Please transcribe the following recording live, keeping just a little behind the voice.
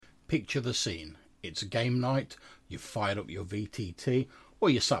Picture the scene. It's game night, you've fired up your VTT, or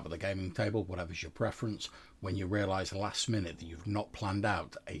you're sat at the gaming table, whatever's your preference, when you realise last minute that you've not planned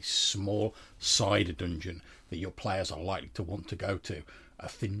out a small side dungeon that your players are likely to want to go to. A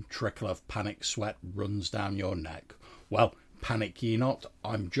thin trickle of panic sweat runs down your neck. Well, panic ye not.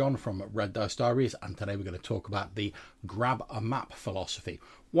 I'm John from Red Dice Diaries, and today we're going to talk about the grab a map philosophy,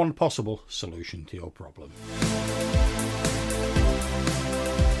 one possible solution to your problem.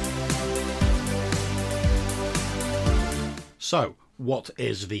 So, what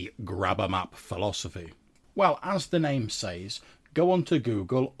is the grab a map philosophy? Well, as the name says, go onto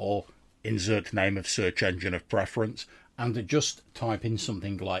Google or insert name of search engine of preference and just type in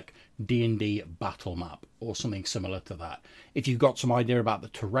something like D&D battle map or something similar to that. If you've got some idea about the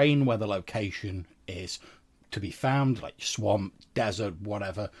terrain where the location is to be found, like swamp, desert,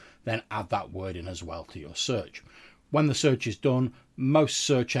 whatever, then add that word in as well to your search. When the search is done, most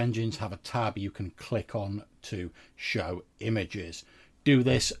search engines have a tab you can click on to show images. Do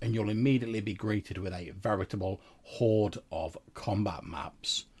this and you'll immediately be greeted with a veritable horde of combat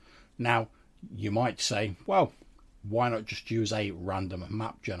maps. Now, you might say, well, why not just use a random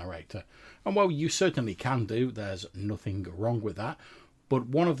map generator? And well, you certainly can do. There's nothing wrong with that. But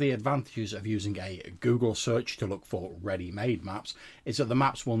one of the advantages of using a Google search to look for ready-made maps is that the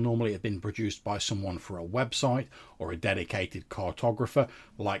maps will normally have been produced by someone for a website or a dedicated cartographer,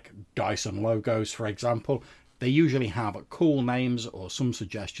 like Dyson Logos, for example. They usually have cool names or some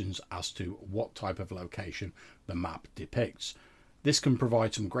suggestions as to what type of location the map depicts. This can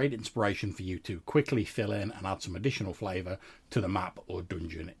provide some great inspiration for you to quickly fill in and add some additional flavour to the map or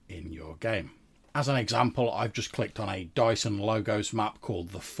dungeon in your game. As an example, I've just clicked on a Dyson Logos map called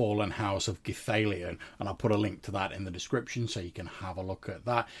the Fallen House of Githalion, and I'll put a link to that in the description so you can have a look at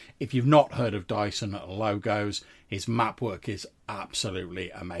that. If you've not heard of Dyson Logos, his map work is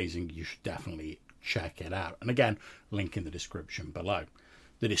absolutely amazing. You should definitely check it out. And again, link in the description below.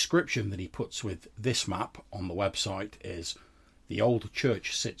 The description that he puts with this map on the website is: the old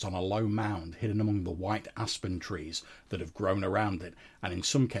church sits on a low mound hidden among the white aspen trees that have grown around it, and in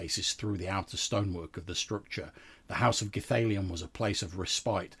some cases through the outer stonework of the structure. The House of Githalion was a place of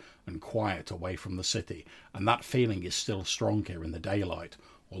respite and quiet away from the city, and that feeling is still strong here in the daylight,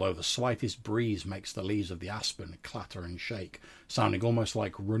 although the slightest breeze makes the leaves of the aspen clatter and shake, sounding almost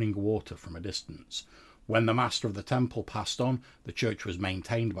like running water from a distance. When the master of the temple passed on, the church was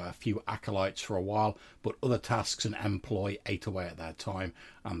maintained by a few acolytes for a while, but other tasks and employ ate away at their time,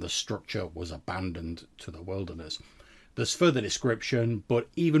 and the structure was abandoned to the wilderness. There's further description, but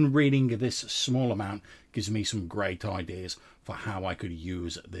even reading this small amount gives me some great ideas for how I could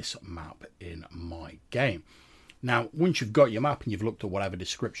use this map in my game. Now, once you've got your map and you've looked at whatever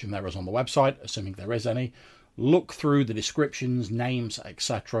description there is on the website, assuming there is any, look through the descriptions, names,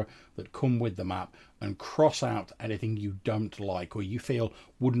 etc. that come with the map and cross out anything you don't like or you feel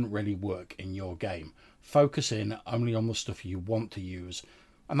wouldn't really work in your game. Focus in only on the stuff you want to use,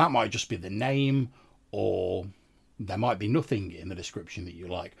 and that might just be the name, or there might be nothing in the description that you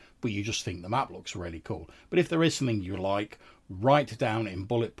like, but you just think the map looks really cool. But if there is something you like, write down in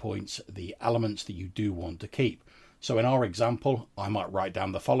bullet points the elements that you do want to keep. So in our example, I might write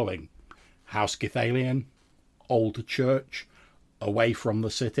down the following: House Githalion, old church, away from the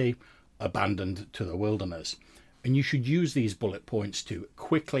city, abandoned to the wilderness. And you should use these bullet points to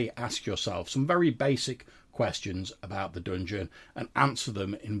quickly ask yourself some very basic questions about the dungeon and answer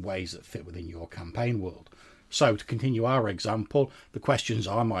them in ways that fit within your campaign world. So to continue our example, the questions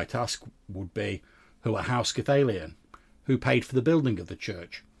I might ask would be: who are House Githalion? Who paid for the building of the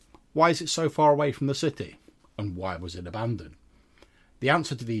church? Why is it so far away from the city? And why was it abandoned? The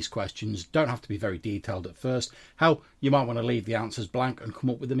answer to these questions don't have to be very detailed at first. Hell, you might want to leave the answers blank and come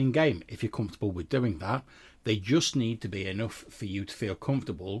up with them in game if you're comfortable with doing that. They just need to be enough for you to feel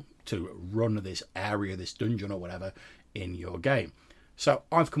comfortable to run this area, this dungeon or whatever in your game. So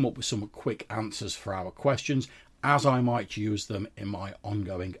I've come up with some quick answers for our questions as I might use them in my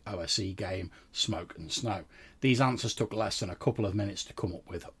ongoing OSE game, Smoke and Snow. These answers took less than a couple of minutes to come up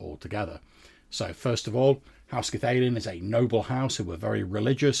with altogether. So first of all, House Githalion is a noble house who were very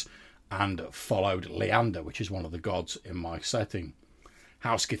religious and followed Leander, which is one of the gods in my setting.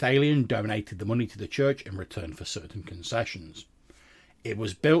 House Githalion donated the money to the church in return for certain concessions. It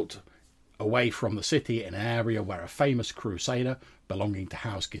was built away from the city in an area where a famous crusader belonging to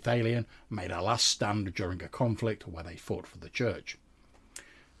House Githalion made a last stand during a conflict where they fought for the church.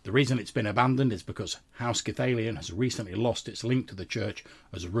 The reason it's been abandoned is because House Githalion has recently lost its link to the church,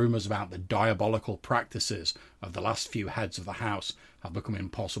 as rumours about the diabolical practices of the last few heads of the house have become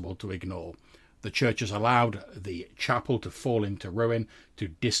impossible to ignore. The churches allowed the chapel to fall into ruin to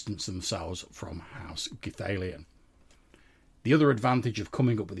distance themselves from House Githalion. The other advantage of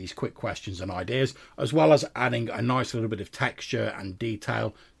coming up with these quick questions and ideas, as well as adding a nice little bit of texture and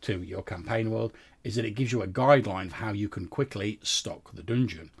detail to your campaign world, is that it gives you a guideline for how you can quickly stock the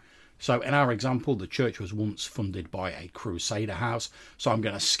dungeon. So in our example, the church was once funded by a crusader house, so I'm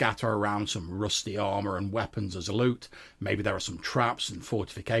going to scatter around some rusty armour and weapons as loot. Maybe there are some traps and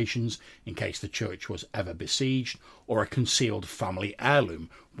fortifications in case the church was ever besieged, or a concealed family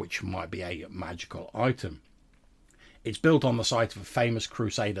heirloom, which might be a magical item. It's built on the site of a famous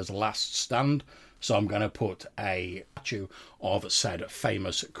crusader's last stand, so I'm going to put a statue of said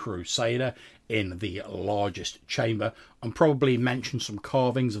famous crusader in the largest chamber, and probably mention some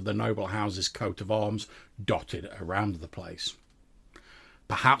carvings of the noble house's coat of arms dotted around the place.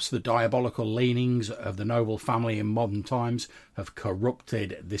 Perhaps the diabolical leanings of the noble family in modern times have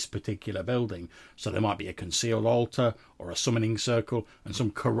corrupted this particular building, so there might be a concealed altar or a summoning circle and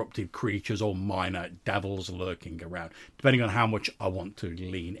some corrupted creatures or minor devils lurking around, depending on how much I want to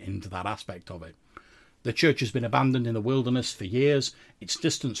lean into that aspect of it. The church has been abandoned in the wilderness for years. Its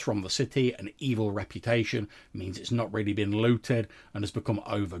distance from the city and evil reputation means it's not really been looted and has become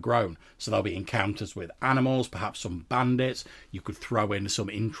overgrown. So there'll be encounters with animals, perhaps some bandits. You could throw in some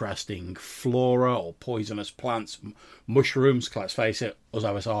interesting flora or poisonous plants, mushrooms. Let's face it, us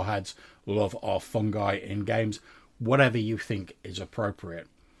OSR heads love our fungi in games. Whatever you think is appropriate.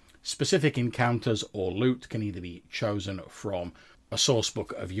 Specific encounters or loot can either be chosen from a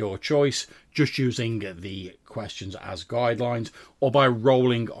sourcebook of your choice, just using the questions as guidelines, or by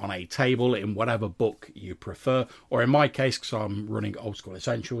rolling on a table in whatever book you prefer, or in my case, because I'm running Old School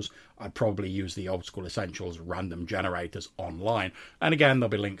Essentials, I'd probably use the Old School Essentials random generators online, and again, there'll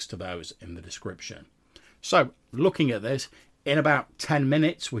be links to those in the description. So, looking at this, in about 10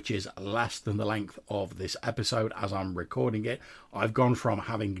 minutes, which is less than the length of this episode as I'm recording it, I've gone from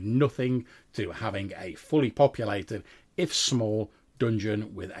having nothing to having a fully populated, if small,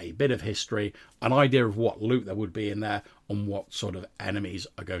 dungeon with a bit of history, an idea of what loot there would be in there, and what sort of enemies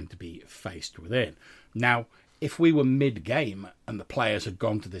are going to be faced within. Now, if we were mid-game and the players had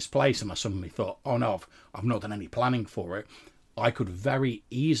gone to this place and I suddenly thought, oh no, I've not done any planning for it, I could very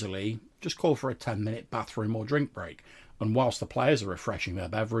easily just call for a 10-minute bathroom or drink break. And whilst the players are refreshing their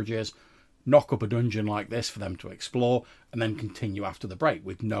beverages, knock up a dungeon like this for them to explore, and then continue after the break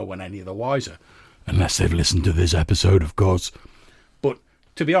with no one any the wiser. Unless they've listened to this episode, of course. But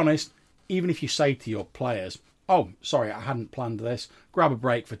to be honest, even if you say to your players, oh, sorry, I hadn't planned this, grab a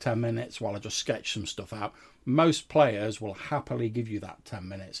break for 10 minutes while I just sketch some stuff out, most players will happily give you that 10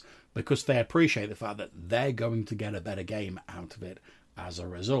 minutes because they appreciate the fact that they're going to get a better game out of it as a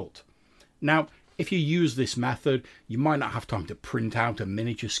result. Now, if you use this method, you might not have time to print out a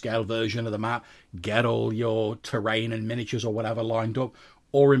miniature scale version of the map, get all your terrain and miniatures or whatever lined up,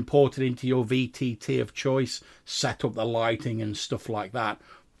 or import it into your VTT of choice, set up the lighting and stuff like that.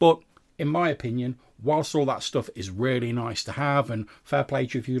 But in my opinion, whilst all that stuff is really nice to have, and fair play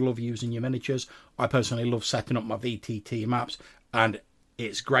to you if you love using your miniatures, I personally love setting up my VTT maps, and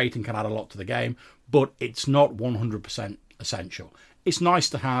it's great and can add a lot to the game, but it's not 100% essential. It's nice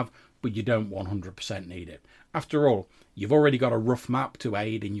to have, but you don't 100% need it. After all, you've already got a rough map to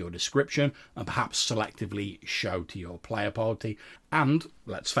aid in your description and perhaps selectively show to your player party. And,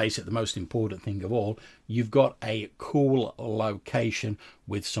 let's face it, the most important thing of all, you've got a cool location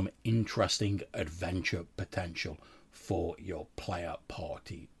with some interesting adventure potential for your player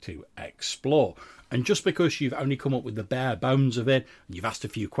party to explore. And just because you've only come up with the bare bones of it, and you've asked a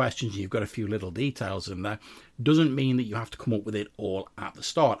few questions, you've got a few little details in there, doesn't mean that you have to come up with it all at the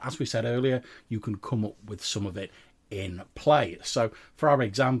start. As we said earlier, you can come up with some of it in play. So for our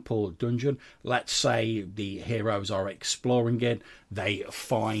example dungeon, let's say the heroes are exploring it, they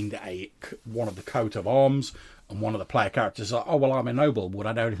find one of the coat of arms, and one of the player characters is like, oh, well, I'm a noble, would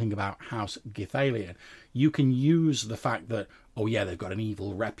I know anything about House Githalion? You can use the fact that, oh yeah, they've got an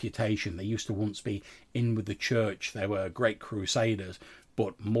evil reputation, they used to once be in with the church, they were great crusaders,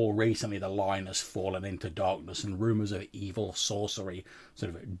 but more recently the line has fallen into darkness and rumours of evil sorcery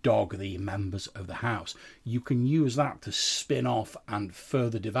sort of dog the members of the house. You can use that to spin off and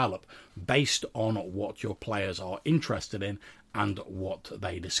further develop based on what your players are interested in and what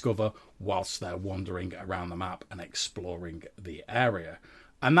they discover whilst they're wandering around the map and exploring the area.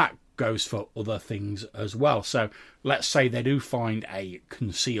 And that goes for other things as well. So let's say they do find a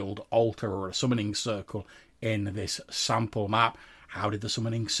concealed altar or a summoning circle in this sample map. How did the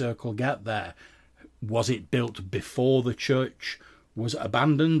summoning circle get there? Was it built before the church was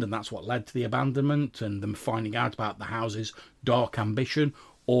abandoned, and that's what led to the abandonment and them finding out about the house's dark ambition?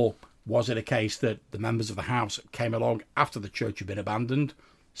 Or Was it a case that the members of the house came along after the church had been abandoned,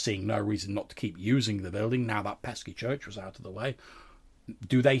 seeing no reason not to keep using the building now that pesky church was out of the way?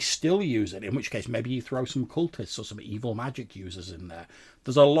 Do they still use it? In which case, maybe you throw some cultists or some evil magic users in there.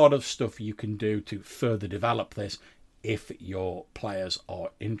 There's a lot of stuff you can do to further develop this if your players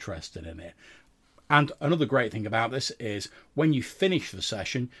are interested in it. And another great thing about this is when you finish the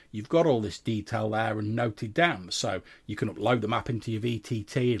session, you've got all this detail there and noted down. So you can upload the map into your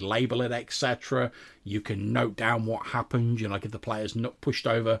VTT, label it, etc. You can note down what happened. Like if the players pushed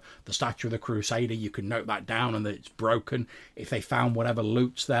over the statue of the Crusader, you can note that down and that it's broken. If they found whatever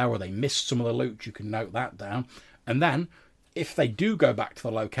loot's there or they missed some of the loot, you can note that down. And then if they do go back to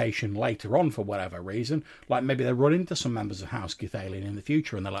the location later on for whatever reason, like maybe they run into some members of House Githalion in the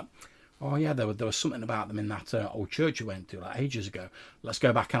future and they're like, oh yeah, there was something about them in that old church you went to like ages ago. Let's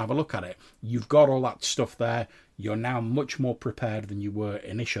go back and have a look at it. You've got all that stuff there. You're now much more prepared than you were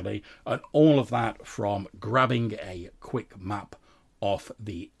initially. And all of that from grabbing a quick map off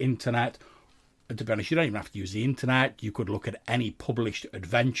the internet. And to be honest, you don't even have to use the internet. You could look at any published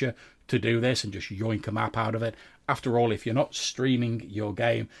adventure to do this and just yoink a map out of it. After all, if you're not streaming your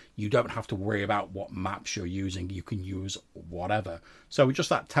game, you don't have to worry about what maps you're using. You can use whatever. So with just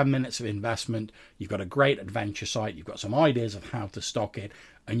that 10 minutes of investment, you've got a great adventure site. You've got some ideas of how to stock it.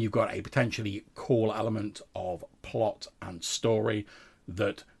 And you've got a potentially cool element of plot and story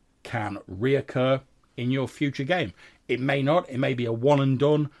that can reoccur in your future game. It may not. It may be a one and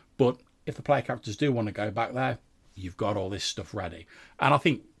done. But if the player characters do want to go back there, you've got all this stuff ready. And I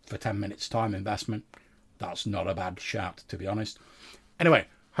think for 10 minutes time investment, that's not a bad shout, to be honest. Anyway,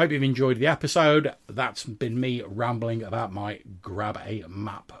 hope you've enjoyed the episode. That's been me rambling about my grab a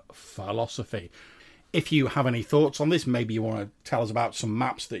map philosophy. If you have any thoughts on this, maybe you want to tell us about some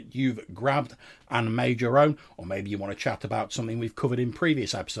maps that you've grabbed and made your own, or maybe you want to chat about something we've covered in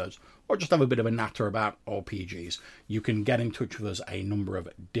previous episodes, or just have a bit of a natter about RPGs, you can get in touch with us a number of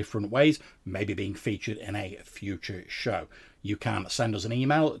different ways, maybe being featured in a future show. You can send us an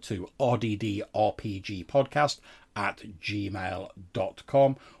email to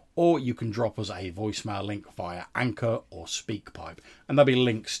rddrpgpodcast@gmail.com, or you can drop us a voicemail link via Anchor or SpeakPipe, and there'll be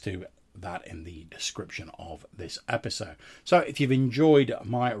links to that in the description of this episode. So if you've enjoyed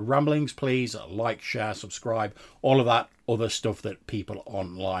my ramblings, please like, share, subscribe, all of that other stuff that people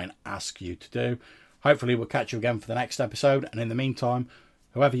online ask you to do. Hopefully we'll catch you again for the next episode, and in the meantime,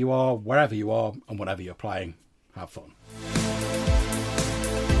 whoever you are, wherever you are, and whatever you're playing, have fun.